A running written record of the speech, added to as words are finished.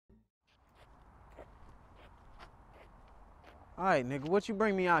All right, nigga, what you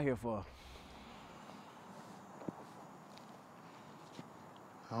bring me out here for?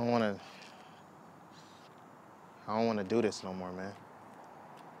 I don't wanna do this no more, man.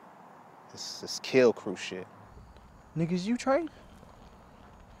 This kill crew shit. Niggas, you trade?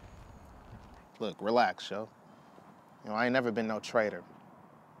 Look, relax, yo. You know, I ain't never been no traitor.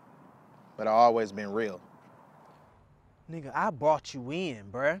 But I always been real. Nigga, I brought you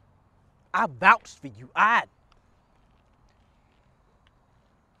in, bruh. I vouched for you. I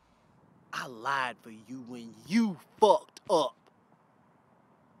lied for you when you fucked up.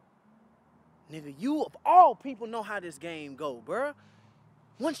 Nigga, you of all people know how this game go, bruh.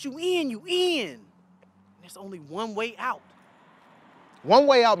 Once you in, you in. There's only one way out. One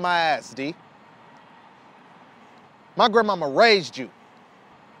way out my ass, D. My grandmama raised you.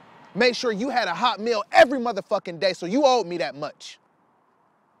 Made sure you had a hot meal every motherfucking day, so you owed me that much.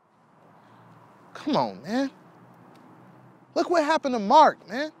 Come on, man. Look what happened to Mark,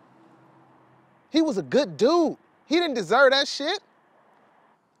 man. He was a good dude. He didn't deserve that shit.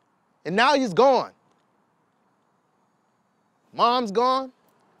 And now he's gone. Mom's gone.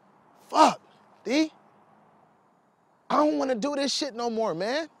 Fuck, D. I don't want to do this shit no more,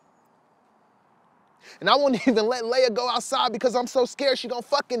 man. And I won't even let Leia go outside because I'm so scared she gonna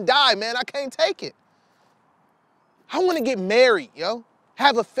fucking die, man. I can't take it. I want to get married, yo.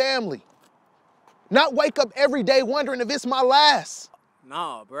 Have a family. Not wake up every day wondering if it's my last.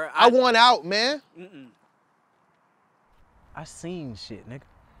 Nah, bro. I want out, man. I seen shit, nigga.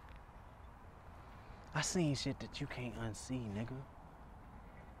 I seen shit that you can't unsee, nigga.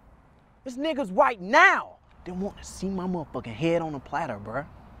 There's niggas right now that want to see my motherfucking head on a platter, bruh.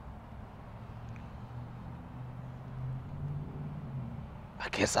 I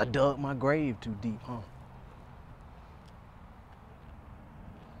guess I dug my grave too deep, huh?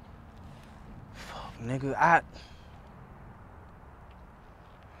 Fuck, nigga,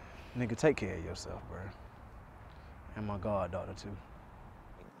 Nigga, take care of yourself, bruh. And my goddaughter, too.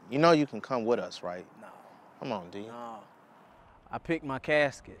 You know you can come with us, right? No. Come on, D. No. I picked my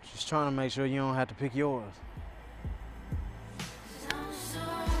casket. Just trying to make sure you don't have to pick yours. All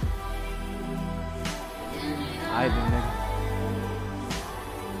right, then, nigga.